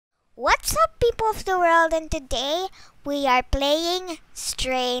What's up, people of the world, and today we are playing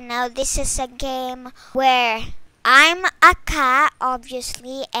Stray. Now this is a game where I'm a cat,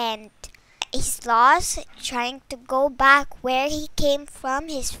 obviously, and he's lost, trying to go back where he came from,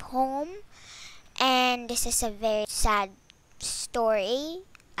 his home. And this is a very sad story,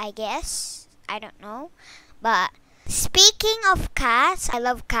 I guess. I don't know. But speaking of cats, I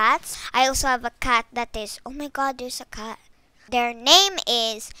love cats. I also have a cat that is, oh my god, there's a cat. Their name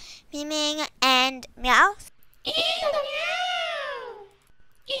is Miming and Meow.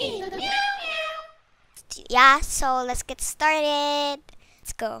 Yeah, so let's get started.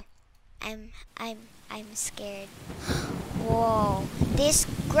 Let's go. I'm scared. Whoa, these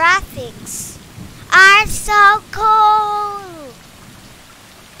graphics are so cool.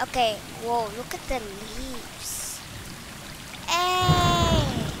 Okay, whoa, look at the leaves.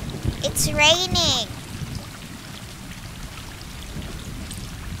 Hey, it's raining.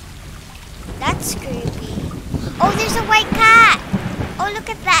 That's creepy. Oh, there's a white cat. Oh, look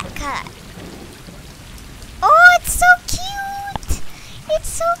at that cat. Oh, it's so cute. It's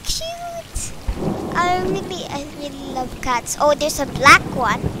so cute. I really love cats. Oh, there's a black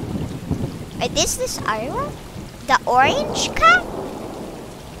one. Is this Ira? The orange cat?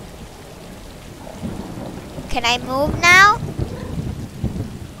 Can I move now?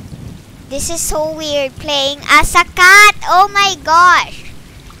 This is so weird playing as a cat. Oh my gosh.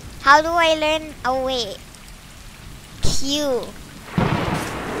 How do I learn? Oh wait. Q.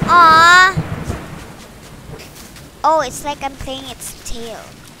 Aww. Oh, it's like I'm playing its tail.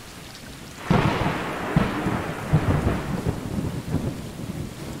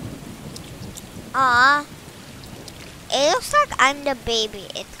 Aww. It looks like I'm the baby.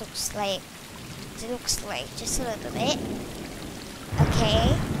 It looks like just a little bit.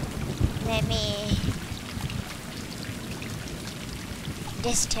 Okay. Let me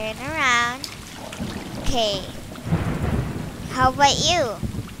just turn around. Okay. How about you?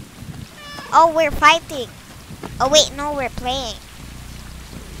 Oh, we're fighting. Oh wait, no, we're playing.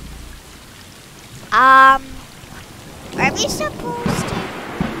 Are we supposed to?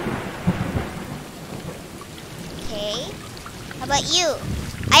 Okay. How about you?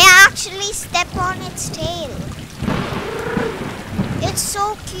 I actually step on its tail. It's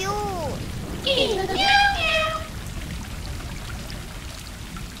so cute.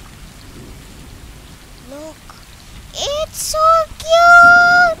 Look, it's so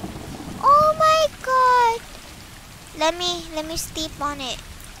cute. Oh my god. Let me sleep on it.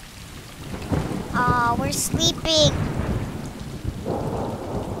 We're sleeping.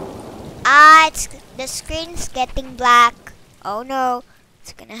 The screen's getting black. Oh no,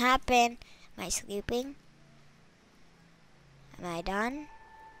 what's gonna happen? Am I sleeping? Am I done?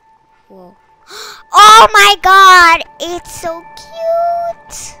 Whoa. Oh my god, it's so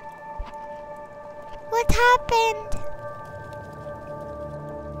cute. What happened?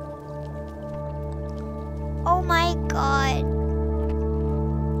 Oh my god.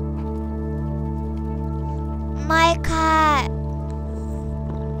 My cat.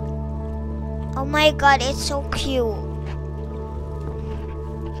 Oh my god, it's so cute.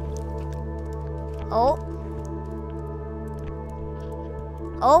 Oh.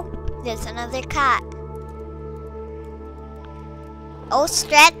 Oh, there's another cat. Oh,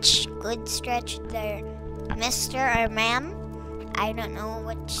 stretch. Good stretch there, Mr. or ma'am. I don't know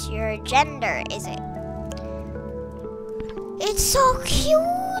what's your gender, is it? It's so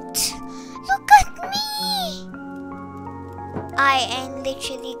cute. Look at me. I am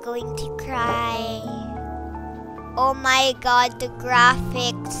literally going to cry. Oh my god, the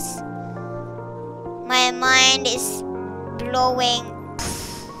graphics. My mind is blowing.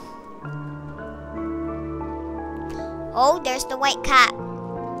 Oh, there's the white cat.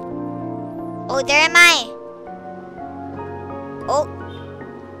 Oh, there am I. Oh.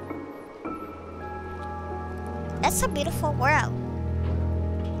 That's a beautiful world.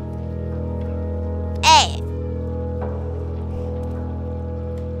 Hey.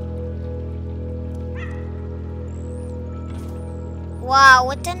 Wow,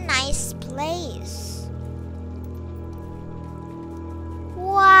 what a nice place.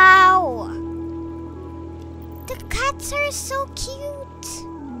 Wow. The cats are so cute.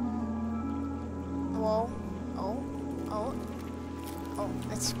 Whoa. Oh. Oh. Oh,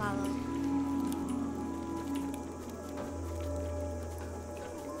 let's follow.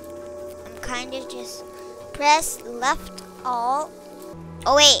 I'm kind of just press left all.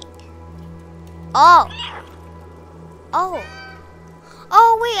 Oh, wait. Oh. Oh.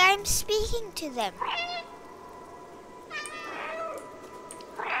 Oh, wait, I'm speaking to them.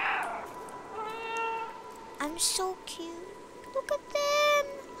 I'm so cute. Look at them.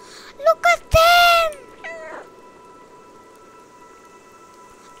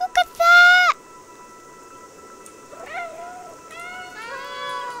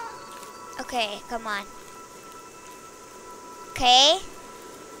 Okay, come on. Okay.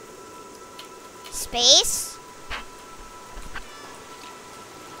 Space.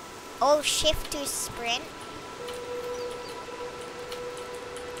 Oh, shift to sprint.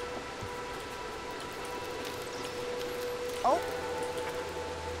 Oh.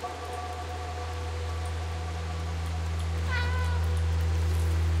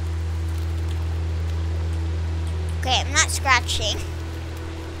 Okay, I'm not scratching.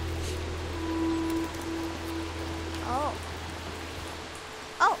 Oh.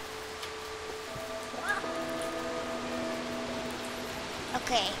 Oh.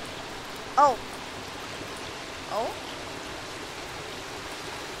 Okay. Oh. Oh.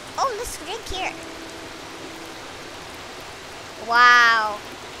 Oh, let's drink here. Wow.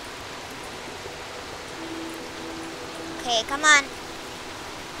 Okay, come on.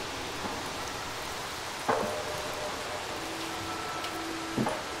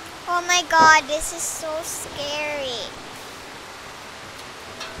 Oh my god, this is so scary.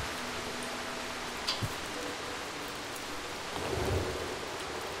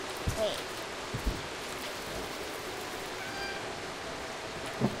 Wait.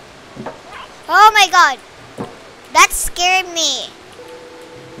 Oh my god. That scared me.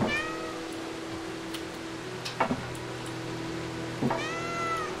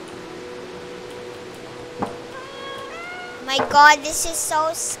 My god, this is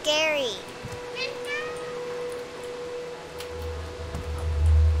so scary.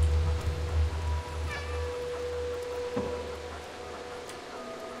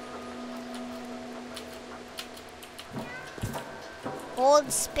 Hold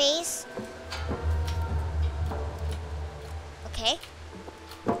space. Okay.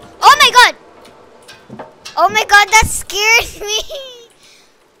 Oh my god! Oh my god, that scared me!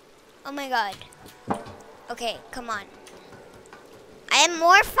 Oh my god. Okay, come on. I am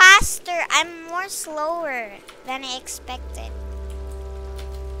more faster. I'm more slower than I expected.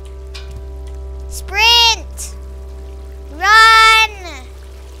 Sprint! Run!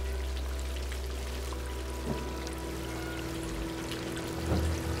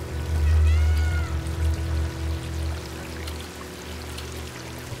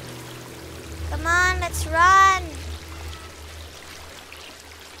 Come on, let's run.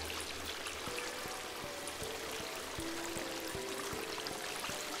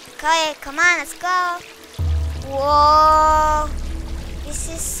 Okay, come on, let's go. Whoa, this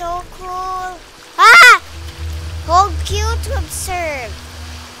is so cool. Ah! Hold Q to observe.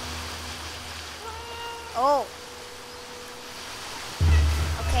 Oh.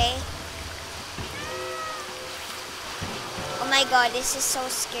 Okay. Oh my god, this is so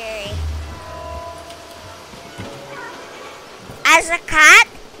scary. As a cat,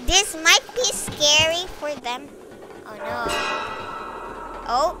 this might be scary for them. Oh no.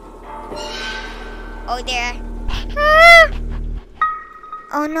 Oh. Oh there. Ah!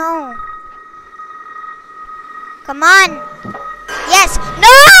 Oh no. Come on. Yes.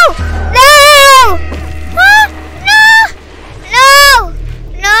 No! No! Ah! No! No!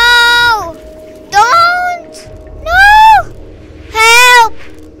 No! Don't! No! Help!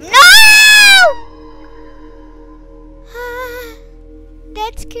 No! Ah,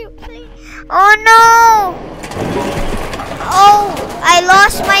 that's cute. Oh no! Oh, I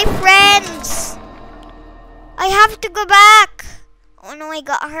lost my friends. I have to go back. Oh no, I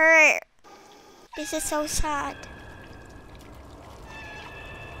got hurt. This is so sad.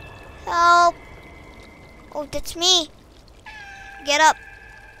 Help. Oh, that's me. Get up.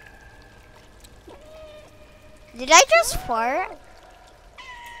 Did I just fart?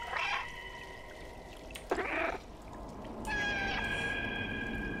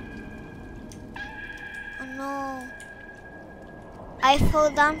 Oh no. I fell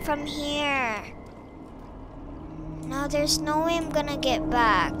down from here. Now there's no way I'm gonna get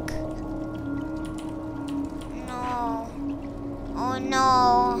back. No. Oh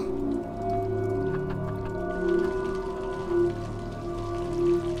no.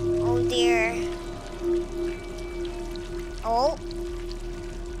 Oh dear. Oh.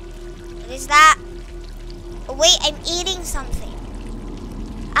 What is that? Oh wait, I'm eating something.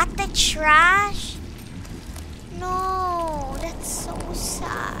 At the trash? No, that's so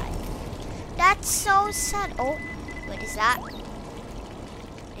sad. That's so sad. Oh, what is that?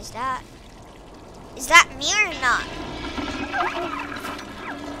 What is that? Is that me or not?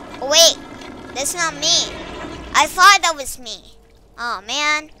 Oh wait, that's not me. I thought that was me. Oh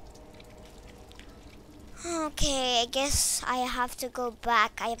man. Okay, I guess I have to go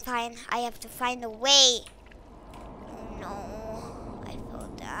back. I have to find a way. Oh no, I fell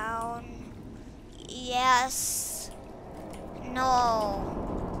down. Yes. No.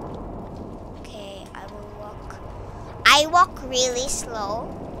 I walk really slow.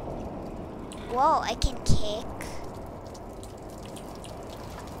 Whoa, I can kick.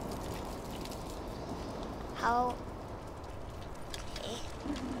 How? Okay.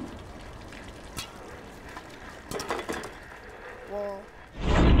 Whoa.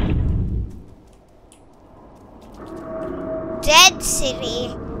 Dead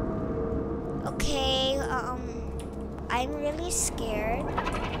city. Okay, I'm really scared. Oh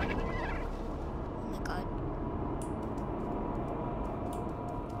my god.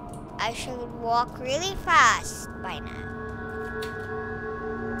 I should walk really fast by now.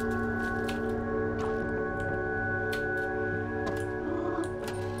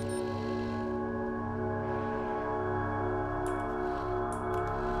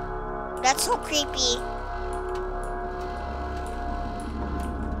 That's so creepy.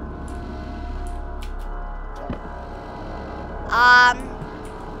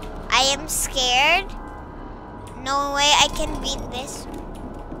 I am scared. No way I can beat this.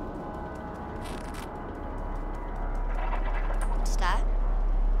 What's that?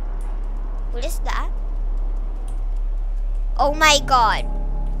 What is that? Oh my god.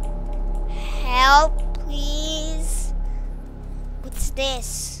 Help, please. What's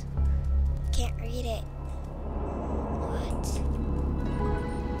this? Can't read it. What?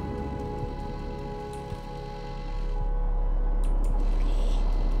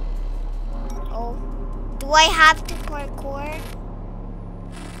 Do I have to parkour?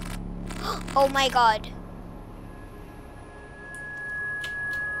 Oh my god.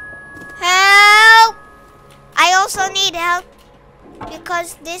 Help! I also need help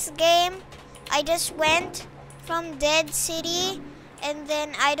because this game, I just went from Dead City and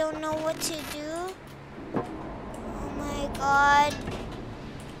then I don't know what to do. Oh my god.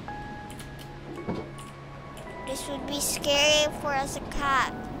 This would be scary for us a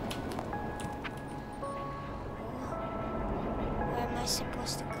cat. Where am I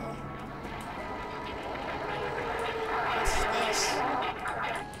supposed to go? What's this?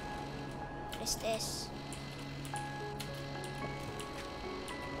 What is this?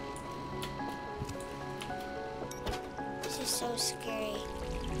 This is so scary.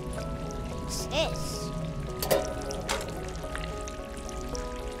 What's this?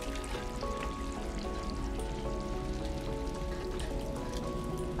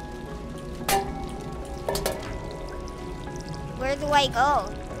 Where do I go?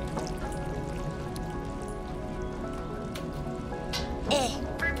 I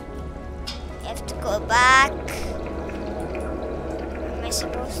have to go back. Where am I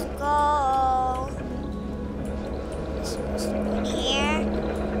supposed to go? Am I supposed to go in here?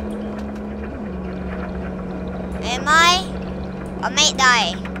 Am I? I might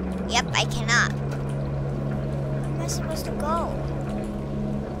die. Yep, I cannot. Where am I supposed to go?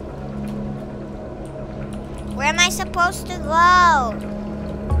 Where am I supposed to go?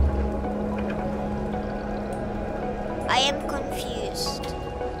 I am confused.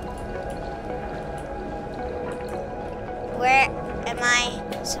 Where am I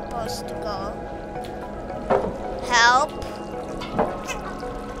supposed to go? Help.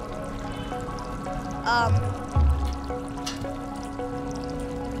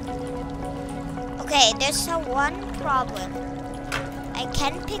 Okay, there's one problem. I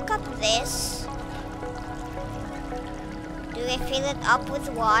can pick up this. Do I fill it up with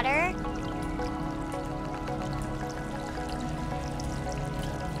water?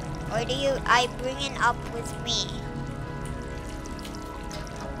 Or do I bring it up with me?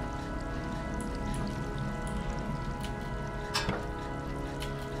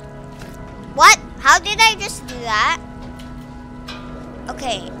 What? How did I just do that?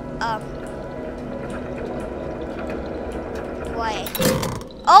 Okay, why?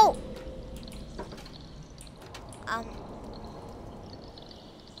 Oh!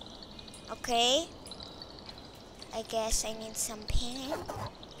 Okay. I guess I need some paint.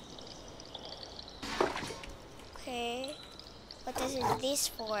 Okay. What is this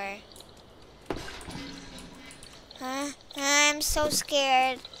for? Huh? I'm so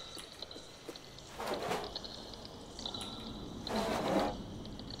scared.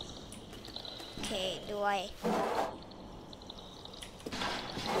 Okay, do I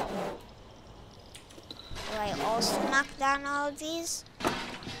also knock down all of these?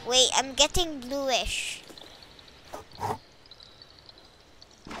 Wait, I'm getting bluish.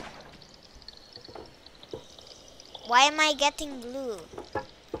 Why am I getting blue?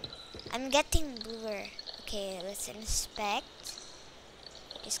 I'm getting bluer. Okay, let's inspect.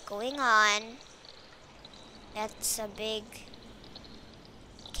 What is going on? That's a big...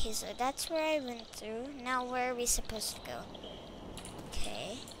 Okay, so that's where I went through. Now where are we supposed to go?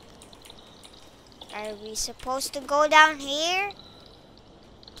 Okay. Are we supposed to go down here?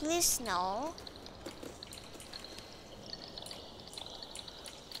 Please no.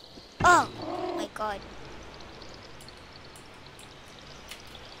 Oh my god.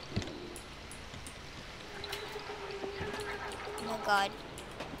 Oh my god.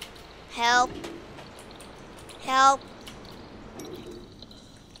 Help. Help.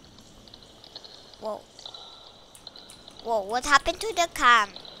 Whoa. Whoa, what happened to the cam?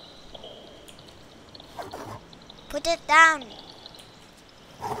 Put it down.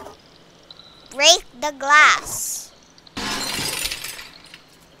 Break the glass.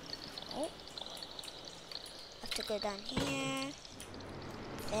 Oh. Have to go down here.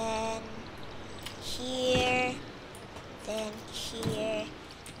 Then here. Then here.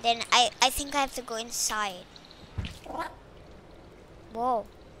 Then I think I have to go inside. Whoa.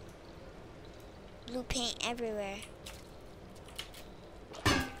 Blue paint everywhere.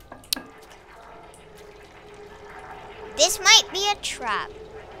 This might be a trap.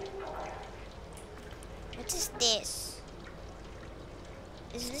 What is this?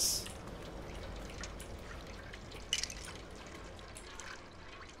 Is this?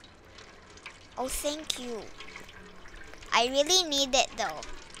 Oh, thank you. I really need it though.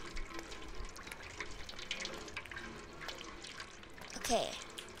 Okay.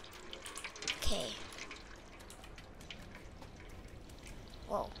 Okay.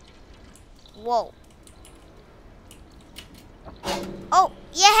 Whoa. Whoa. Oh,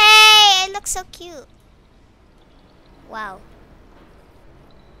 yay! It looks so cute. Wow.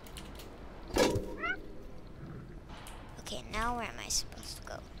 Okay, now where am I supposed to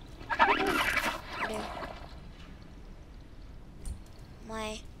go? Where am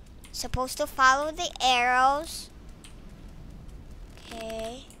I supposed to follow the arrows?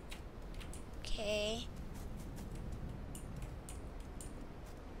 Okay. Okay.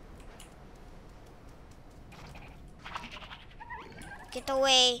 Get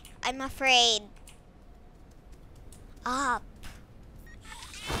away. I'm afraid. Up.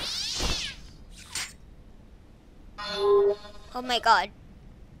 Oh my god.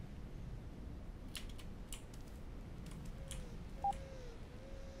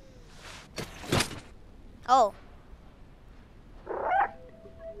 Oh.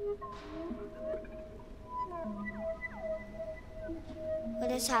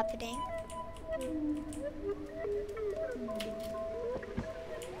 What is happening?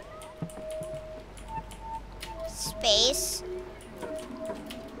 Space.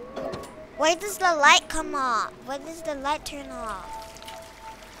 Why does the light come off? Why does the light turn off?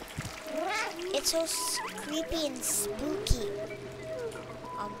 It's so creepy and spooky.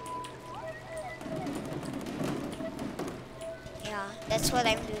 Yeah, that's what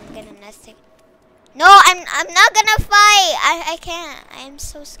I'm doing. Gonna nothing. No, I'm not gonna fight. I can't. I'm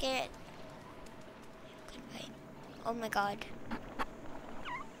so scared. Oh my god.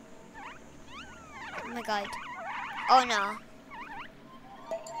 Oh my god. Oh no.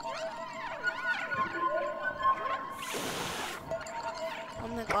 Oh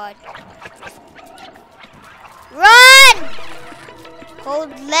my god. Run!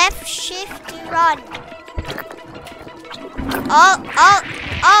 Hold left shift to run. Oh.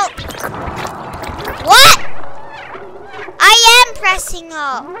 What? I am pressing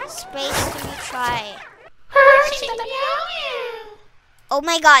up. Space to retry. Oh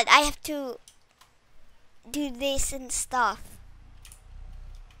my god, I have to do this and stuff.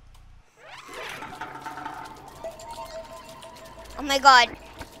 Oh my god,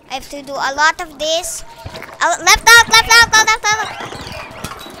 I have to do a lot of this. Left out.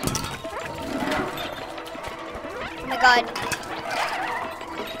 Oh my god.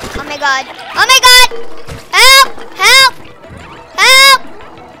 Oh my god. Oh my god! Help! Help! Help!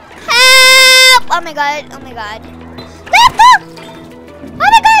 Help! Oh my god. Oh my god. Left out! Oh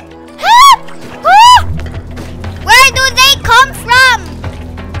my god! Help! Oh! Where do they come from?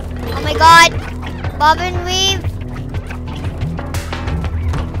 Oh my god. Bob and weave.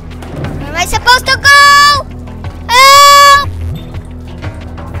 Where am I supposed to go? Help!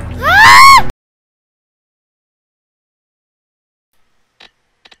 Ah!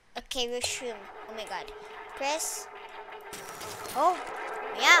 Okay, resume. Oh my god. Press. Oh,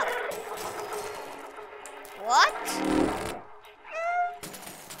 yeah. What?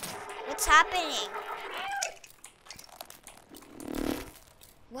 What's happening?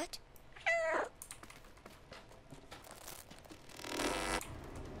 What?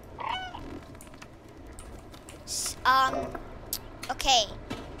 Okay.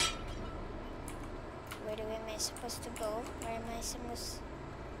 Where am I supposed to go? Where am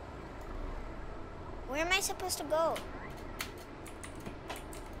I supposed to go?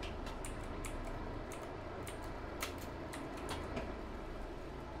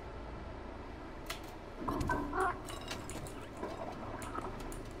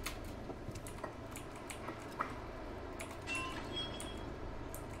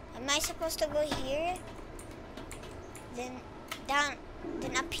 supposed to go here? Then down,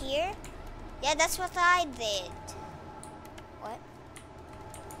 then up here? Yeah, that's what I did. What?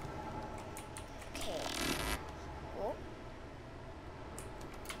 Okay. Oh.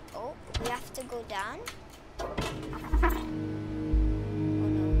 Oh, we have to go down? Oh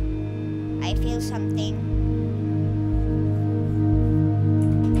no. I feel something.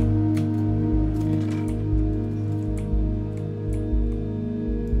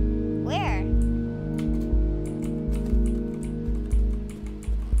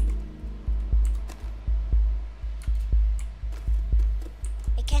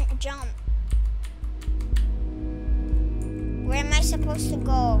 Jump. Where am I supposed to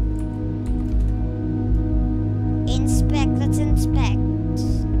go? Inspect. Let's inspect.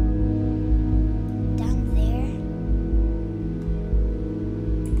 Down there.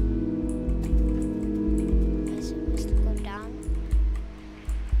 Am I supposed to go down?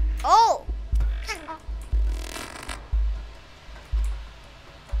 Oh!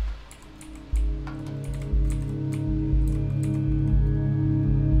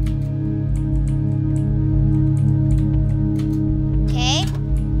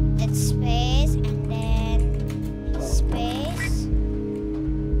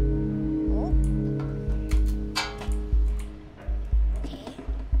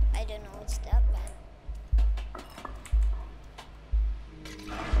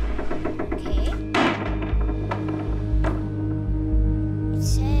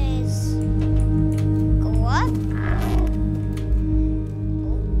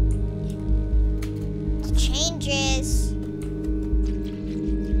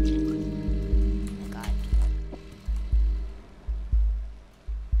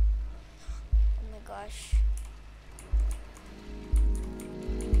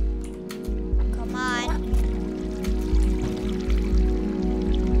 Come on.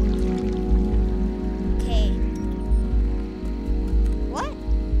 Okay. What?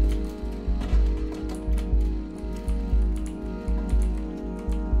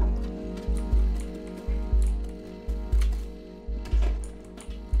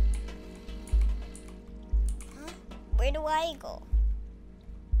 Huh? Where do I go?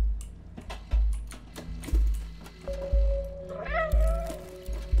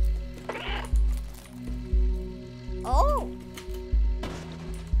 Oh!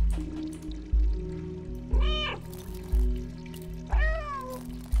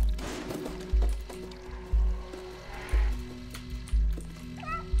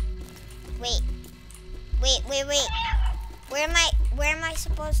 Wait. Where am I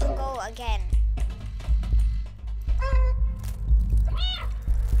supposed to go again?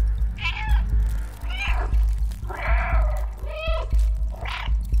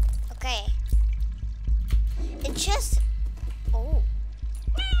 Okay. It's just... Oh.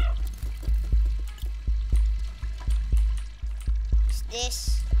 What's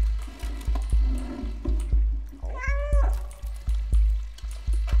this? Oh.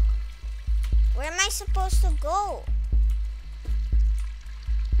 Where am I supposed to go?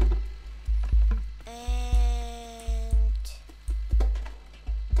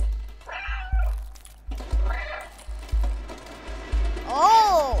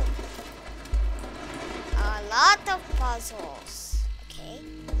 Oh! A lot of puzzles. Okay.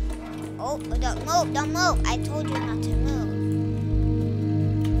 Oh, don't move. I told you not to move.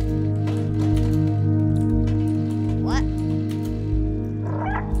 What?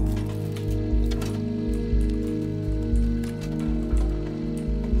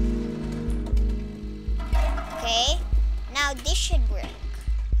 Okay. Now this should work.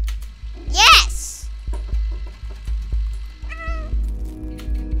 Yes!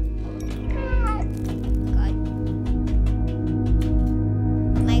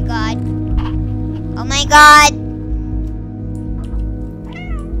 Oh my god!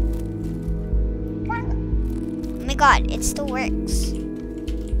 Oh my god, it still works.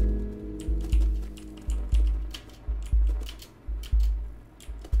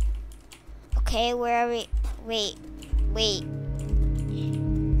 Okay, where are we? Wait.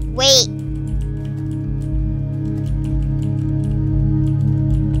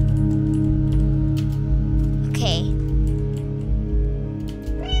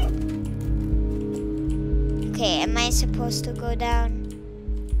 Okay, am I supposed to go down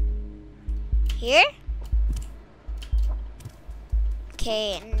here?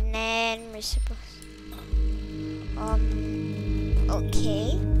 Okay, and then we're supposed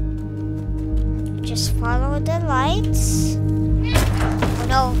okay. Just follow the lights. Oh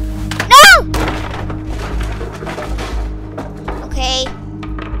no. No! Okay.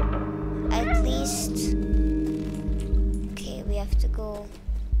 At least. Okay, we have to go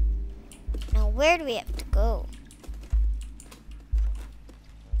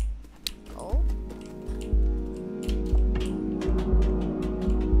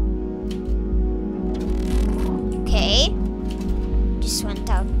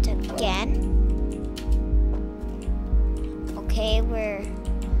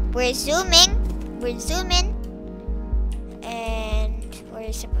We're zooming. We're zooming. And where are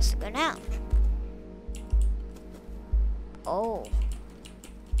you supposed to go now? Oh. We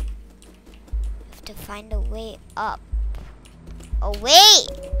have to find a way up. Oh, wait!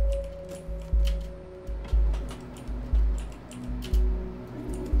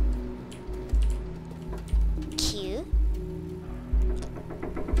 Q.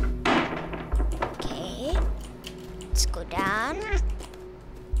 Okay. Let's go down.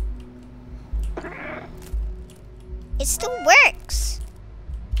 It still works.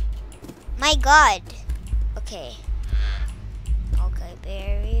 My God. Okay. Okay,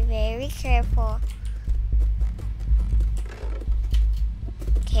 very, very careful.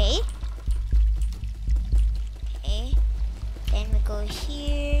 Okay. Okay. Then we go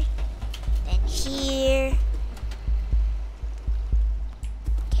here. Then here.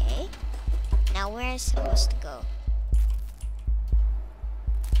 Okay. Now where are we supposed to go?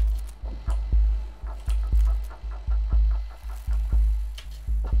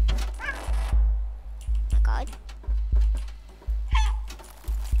 Oh my God.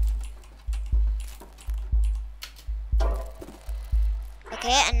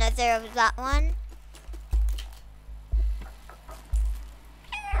 Okay, another of that one.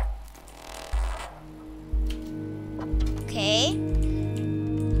 Okay.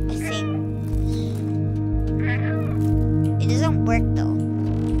 I think it doesn't work though.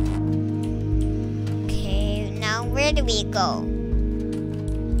 Okay, now where do we go?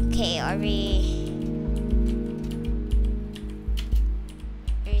 Okay, are we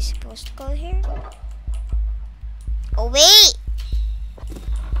supposed to go here? Oh wait!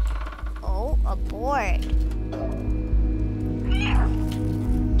 Oh, a board.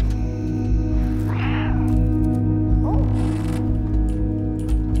 Oh.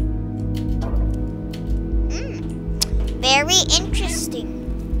 Very interesting.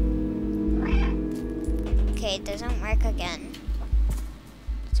 Okay, it doesn't work again.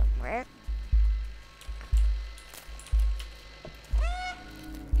 Doesn't work.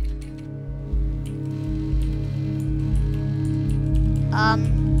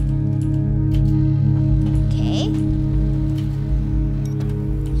 Okay.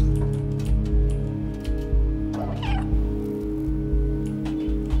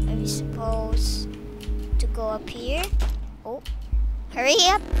 Are we supposed to go up here? Oh, hurry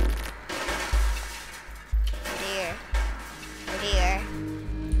up. Oh dear. Oh dear.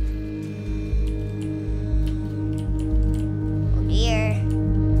 Oh dear.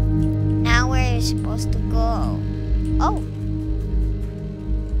 Now where are we supposed to go? Oh.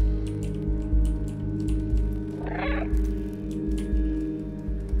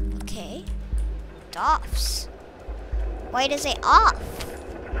 Okay. It offs. Why does it off?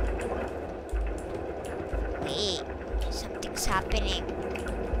 Wait. Something's happening.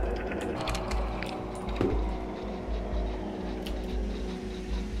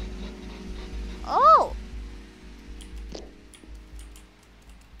 Oh!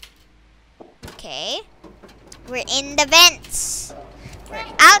 Okay. We're in the vents. We're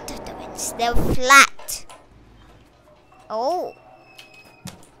out of the vents. They're flat. Oh.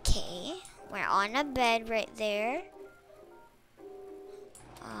 Okay. We're on a bed right there.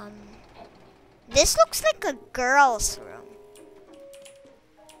 This looks like a girl's room.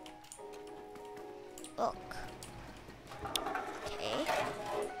 Look. Okay.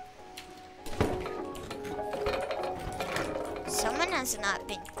 Someone has not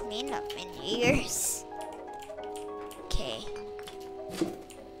been cleaned up in years. Okay.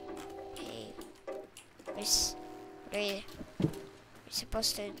 Okay. We're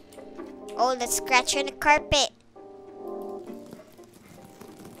supposed to... Oh, let's scratch on the carpet.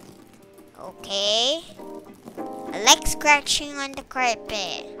 Okay. I like scratching on the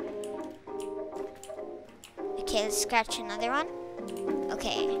carpet. Okay, let's scratch another one.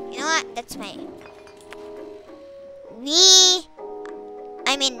 Okay, you know what? That's my...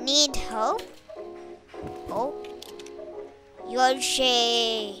 need help? Oh.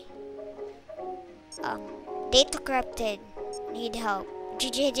 Yoshi. Data corrupted. Need help.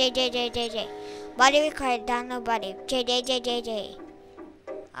 JJ. Body required. Download body. JJ.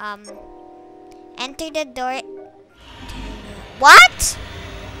 Enter the door. What?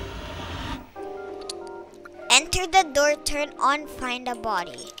 Enter the door, turn on, find a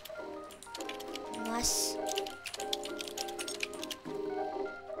body. Must.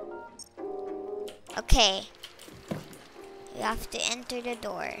 Okay. You have to enter the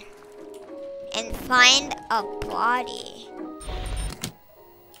door and find a body.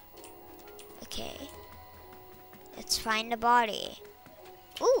 Okay. Let's find a body.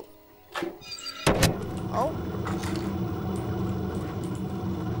 Ooh. Oh.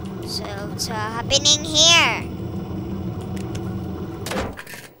 What's happening here?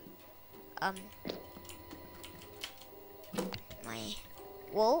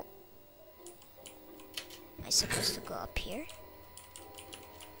 Whoa. Am I supposed to go up here?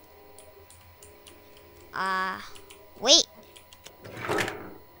 Wait.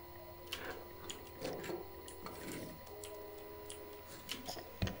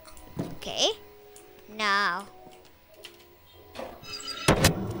 Okay. Now.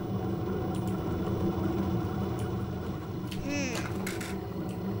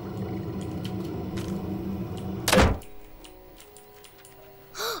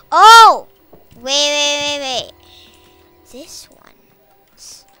 Oh! Wait. This one.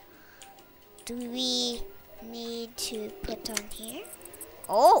 Do we need to put on here?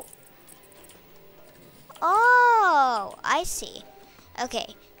 Oh! Oh! I see.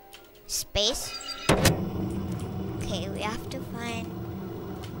 Okay. Space. Okay, we have to find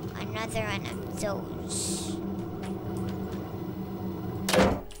another one of those.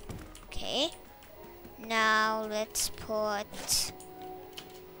 Okay. Now let's put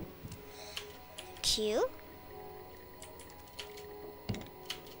Q.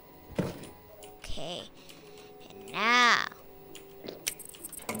 Okay. And now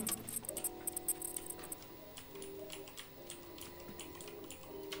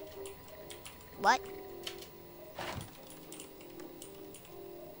what?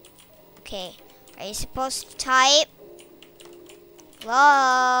 Okay. Are you supposed to type?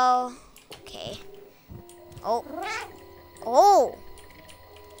 Hello? Okay. Oh. Oh!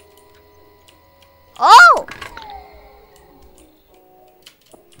 Oh!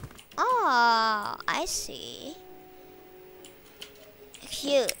 Oh, I see.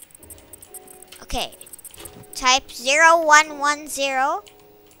 Cute. Okay. Type 0110.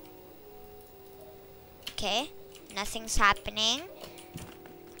 Okay. Nothing's happening.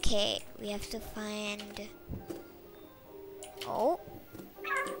 Okay, we have to find... Oh.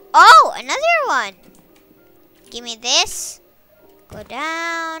 Oh, another one. Give me this. Go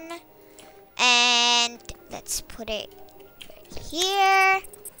down. And let's put it right here.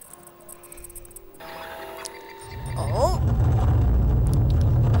 Oh.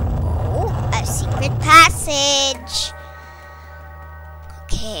 Oh, a secret passage.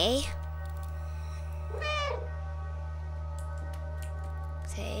 Okay.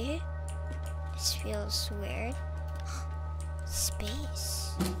 Okay. This feels weird.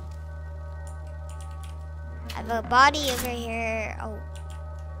 Space. I have a body over here. Oh.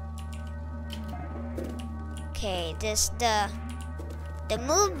 Okay, this the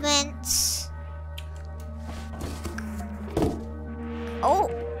movements. Oh.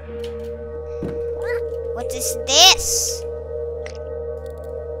 What is this?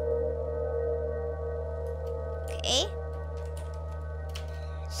 Okay.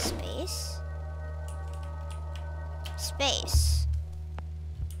 Space. Space.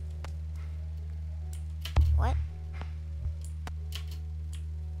 What?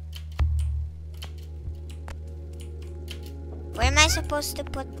 Where am I supposed to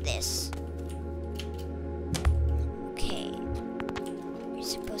put this? Okay. What are you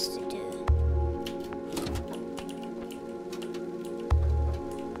supposed to do?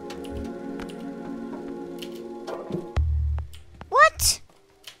 What?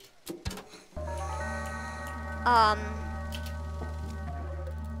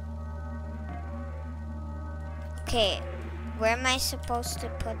 Okay. Where am I supposed to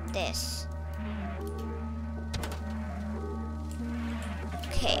put this?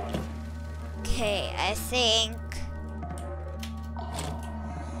 Okay, I think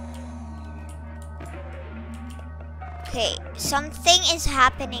okay, something is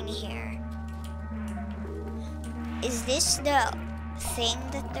happening here. Is this the thing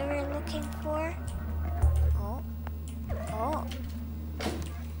that they were looking for? Oh. Oh.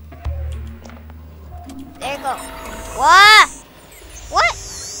 There you go. What? What?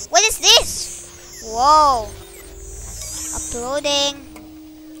 What is this? Whoa. Uploading.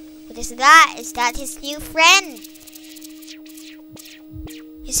 What is that? Is that his new friend?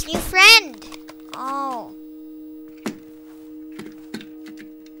 His new friend. Oh.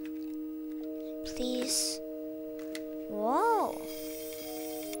 Please. Whoa.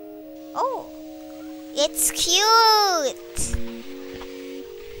 Oh. It's cute.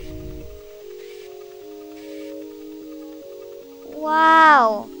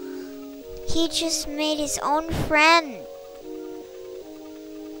 Wow. He just made his own friend.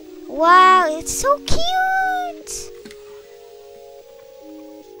 Wow, it's so cute!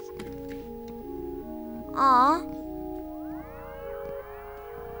 Aw.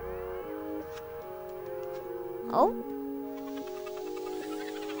 Oh?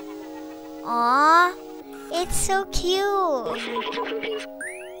 Aw, it's so cute.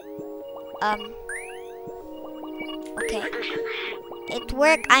 Okay. It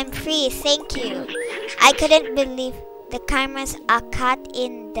worked. I'm free. Thank you. I couldn't believe the camera's a cat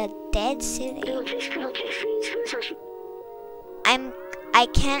in the dead city. I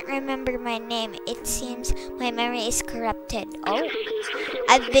can't remember my name. It seems my memory is corrupted. Oh,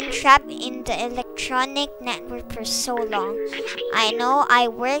 I've been trapped in the electronic network for so long. I know I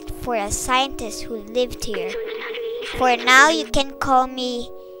worked for a scientist who lived here. For now, you can call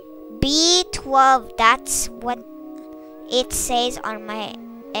me B12. That's what it says on my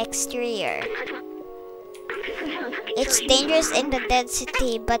exterior. It's dangerous in the dead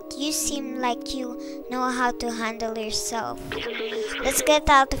city, but you seem like you know how to handle yourself. Let's get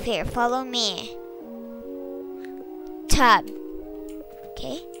out of here. Follow me. Tab.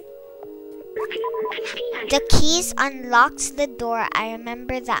 Okay. The keys unlocks the door. I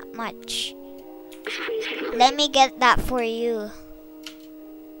remember that much. Let me get that for you.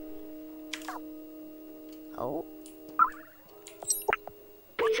 Oh.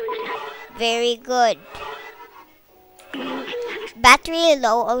 Very good. Battery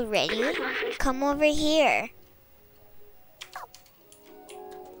low already? Come over here.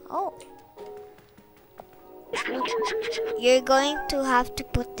 Oh. You're going to have to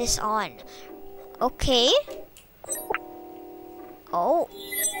put this on. Okay. Oh.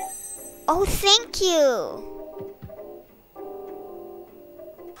 Oh, thank you.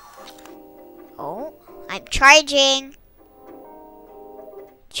 Oh, I'm charging.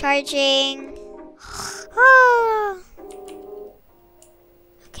 Charging.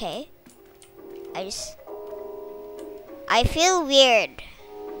 Okay. I feel weird.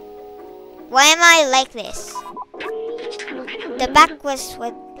 Why am I like this? The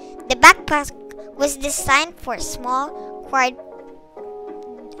backpack was designed for small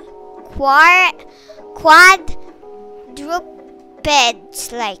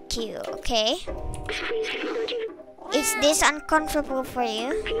quadrupeds like you, okay? Is this uncomfortable for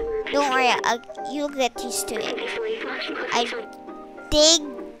you? Don't worry, you'll get used to it. I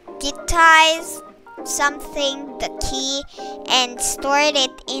digitized the key and stored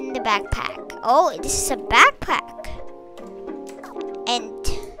it in the backpack. Oh, this is a backpack. And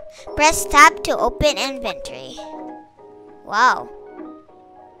press tab to open inventory. Wow.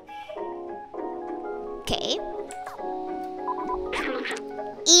 Okay.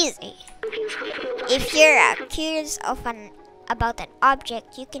 Easy. If you're curious about an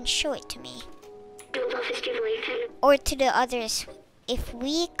object, you can show it to me. Or to the others if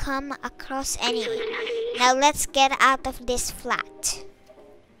we come across any. Now let's get out of this flat.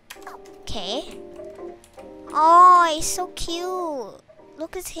 Okay. Oh, he's so cute.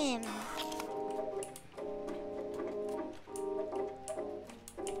 Look at him.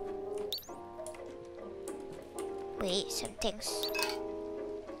 Wait, something's...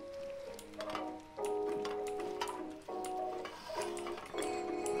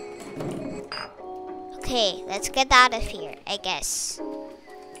 Okay, let's get out of here, I guess.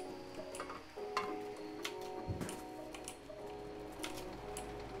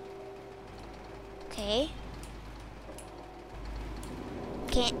 Okay.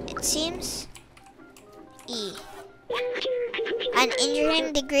 Okay, it seems... E. An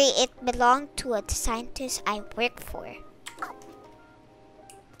engineering degree, it belonged to a scientist I work for.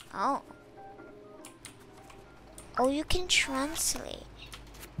 Oh. Oh, you can translate.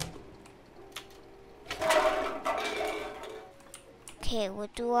 Okay,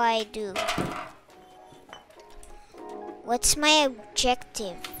 what do I do? What's my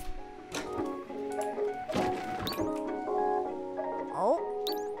objective? Oh.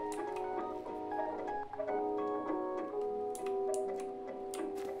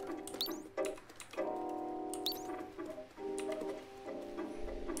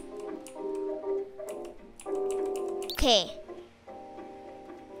 Okay.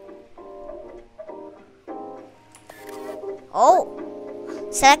 Oh.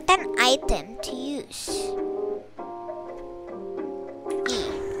 Select an item to use. E.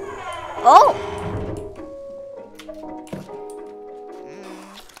 Oh!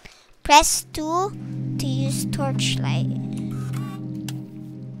 Press 2 to use torchlight.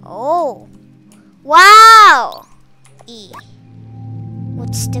 Oh! Wow! E.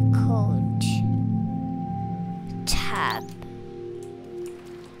 What's the code? Tab.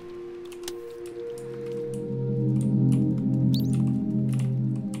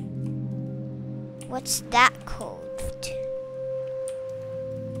 What's that code?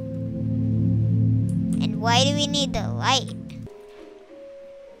 And why do we need the light?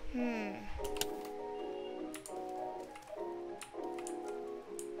 Hmm.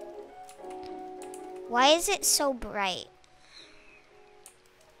 Why is it so bright?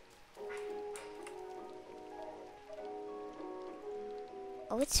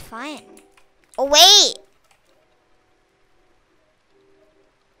 Oh, it's fine. Oh, wait!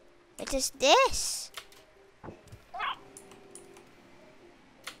 What is this? What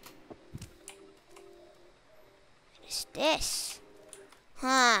is this?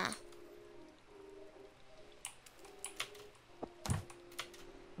 Huh.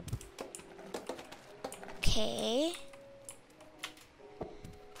 Okay.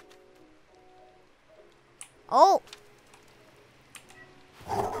 Oh!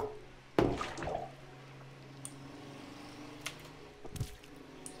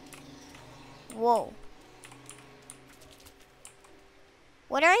 Whoa.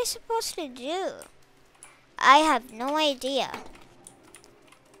 What are I supposed to do? I have no idea.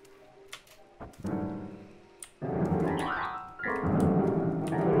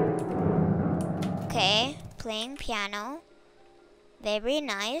 Okay, playing piano. Very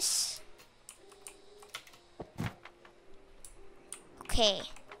nice. Okay.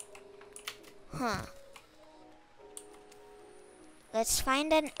 Huh. Let's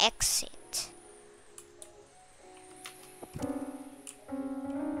find an exit.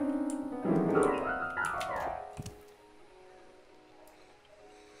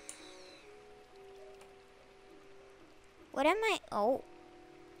 What am I? Oh.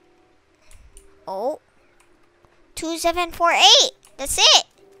 Oh. 2748. That's it.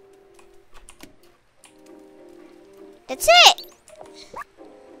 That's it.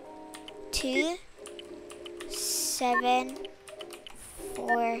 2, 7,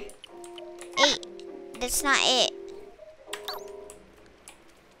 4, 8. That's not it.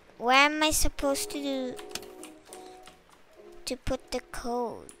 Where am I supposed to do to put the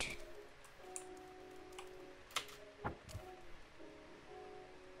code?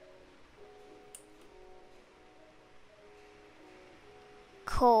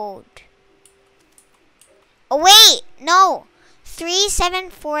 Code. Oh wait, no.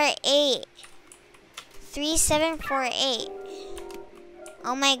 3748. 3748.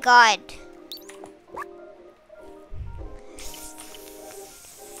 Oh my god.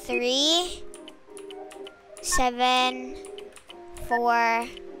 3, 7, 4,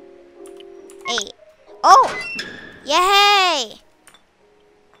 8. Oh! Yay!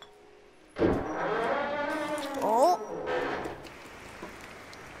 Oh.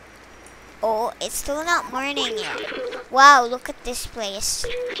 Oh, it's still not morning yet. Wow, look at this place.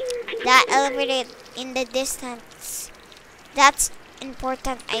 That elevator in the distance. That's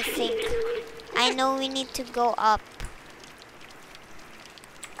important, I think. I know we need to go up.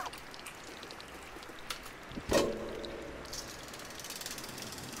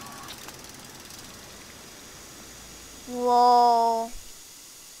 Whoa.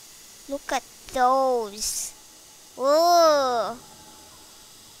 Look at those. Whoa.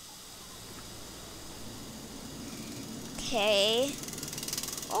 Okay.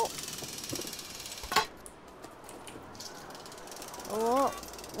 Oh. Whoa.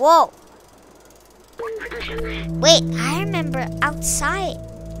 Whoa. Wait, I remember outside.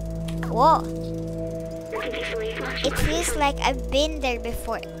 Whoa. It feels like I've been there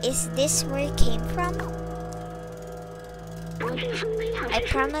before. Is this where it came from? I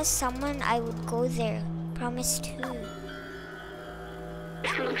promised someone I would go there. Promised who?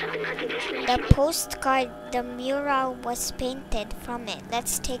 The postcard, the mural was painted from it.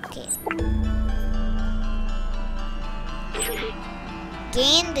 Let's take it.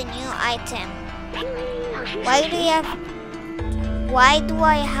 Gain the new item. Why do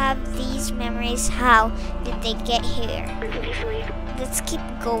I have these memories? How did they get here? Let's keep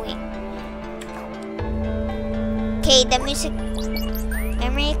going. Okay, the music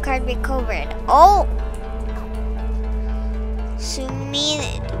memory card recovered. Oh! So need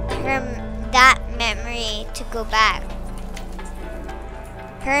that memory to go back.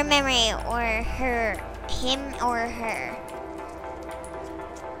 Her memory or her, him or her.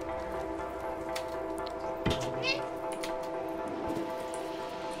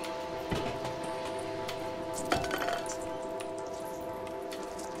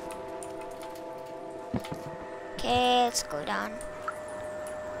 Okay, let's go down.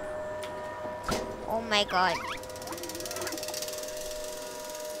 Oh my god.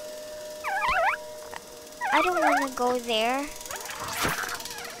 I don't want to go there.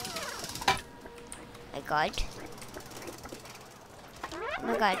 Oh my god. Oh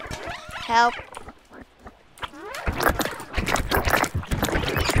my god. Help.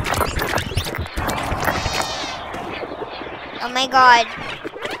 Oh my god.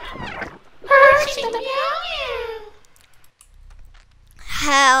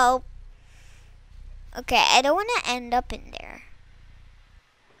 Help. Okay, I don't want to end up in there.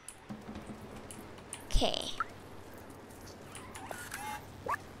 Okay.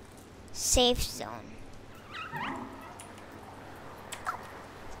 Safe zone.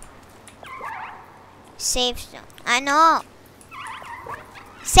 Safe zone. I know.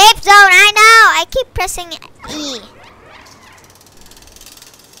 Safe zone, I know. I keep pressing E.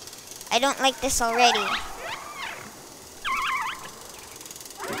 I don't like this already.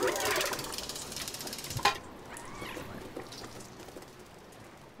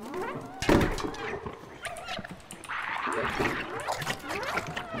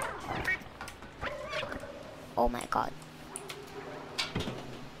 Oh my god.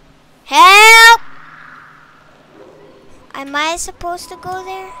 Help! Am I supposed to go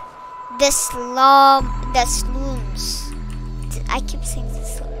there? The slums. I keep saying the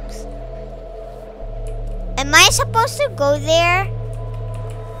slums. Am I supposed to go there?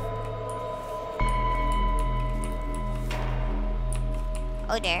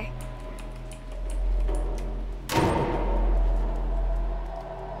 Oh, there.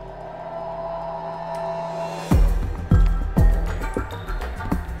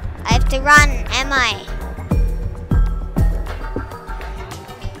 I have to run, am I?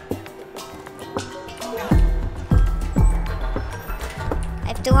 I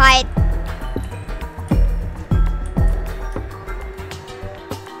have to hide.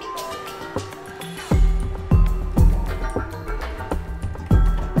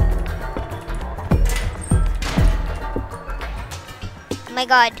 Oh my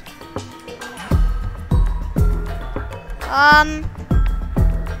god.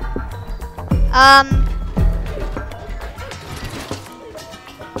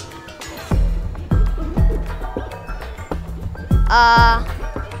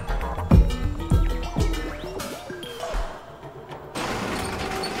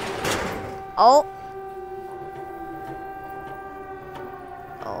 Oh.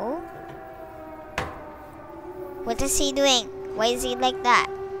 Oh. What is he doing? Why is he like that?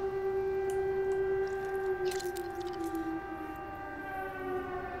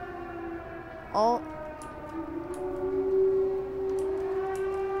 Oh.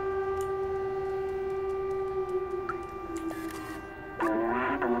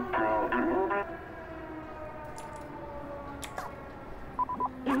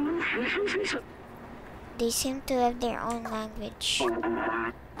 They seem to have their own language.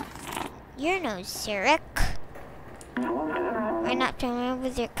 You're no Zurich. We're not familiar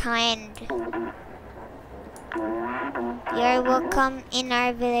with your kind. You're welcome in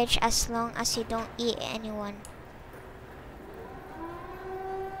our village as long as you don't eat anyone.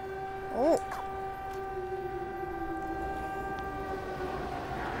 Oh.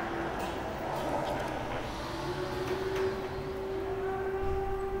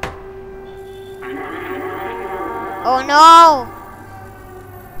 Oh no!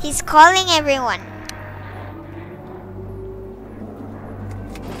 He's calling everyone.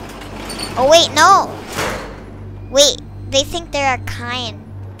 Oh wait, no! Wait, they think they're kind.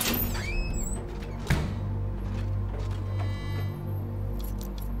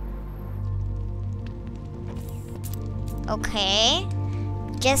 Okay.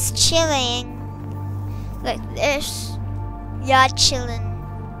 Just chilling. Like this. Yeah, chilling.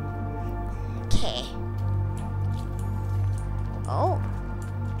 Okay. Oh.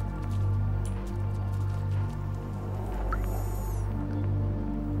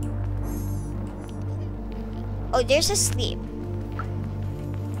 Oh, there's a sleep.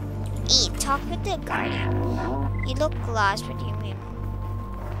 E, talk with the guardian. You look lost, what do you mean?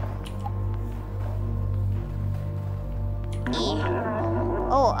 E.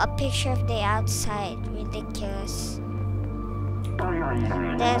 Oh, a picture of the outside. Ridiculous.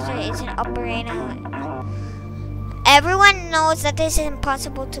 Desert isn't operating. Everyone knows that this is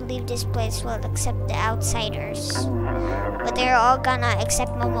impossible to leave this place, well, except the outsiders. But they're all gonna,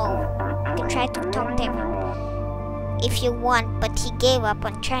 except Momo. You can try to talk to him if you want, but he gave up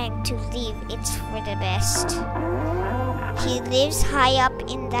on trying to leave. It's for the best. He lives high up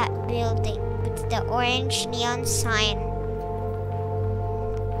in that building with the orange neon sign.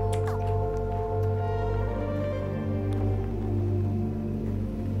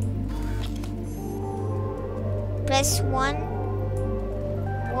 Press 1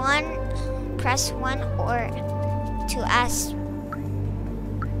 or to ask.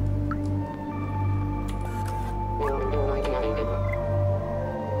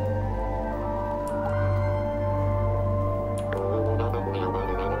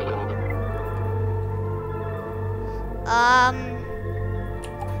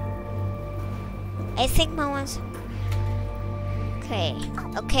 I think Mama's okay.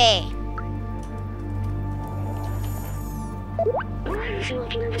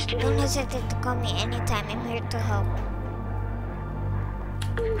 Don't hesitate to call me anytime. I'm here to help.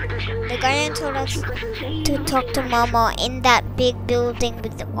 The guardian told us to talk to Momo in that big building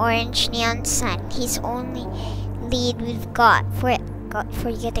with the orange neon sign. He's only lead we've got for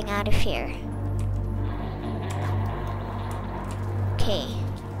getting out of here. Okay.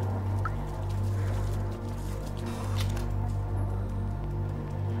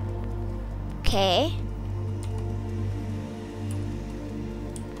 Okay.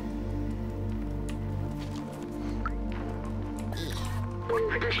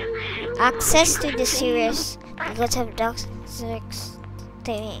 Access to the series because of toxic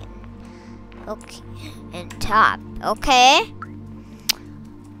stain. Okay. And top. Okay.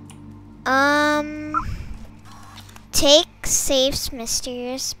 Take safe's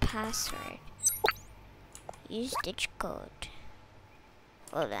mysterious password. Use ditch code.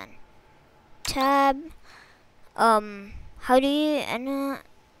 Hold on. Tab. How do you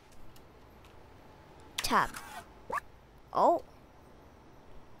tab? Oh.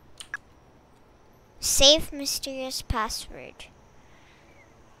 Save mysterious password.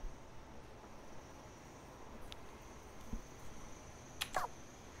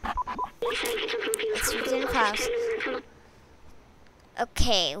 It's within files.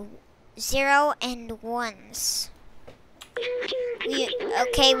 Okay, 0 and 1s.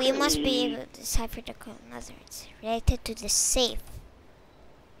 We must be able to decipher the code. In other words, related to the safe.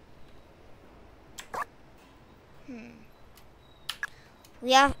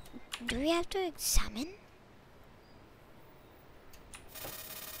 Do we have to examine?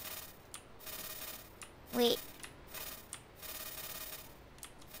 Wait.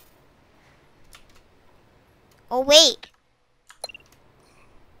 Oh, wait.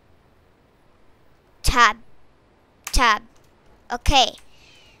 Tab. Okay.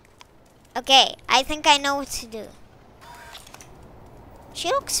 Okay, I think I know what to do. She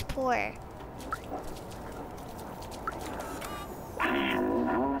looks poor.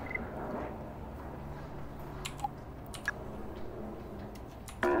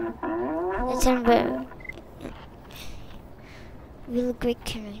 Real great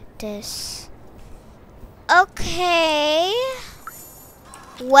characters. Okay.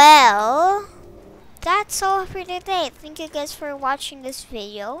 Well, that's all for today. Thank you guys for watching this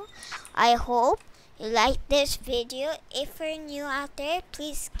video. I hope you liked this video. If you're new out there,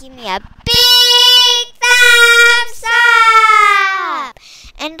 please give me a big thumbs up.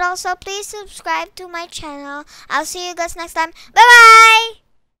 And also, please subscribe to my channel. I'll see you guys next time. Bye-bye.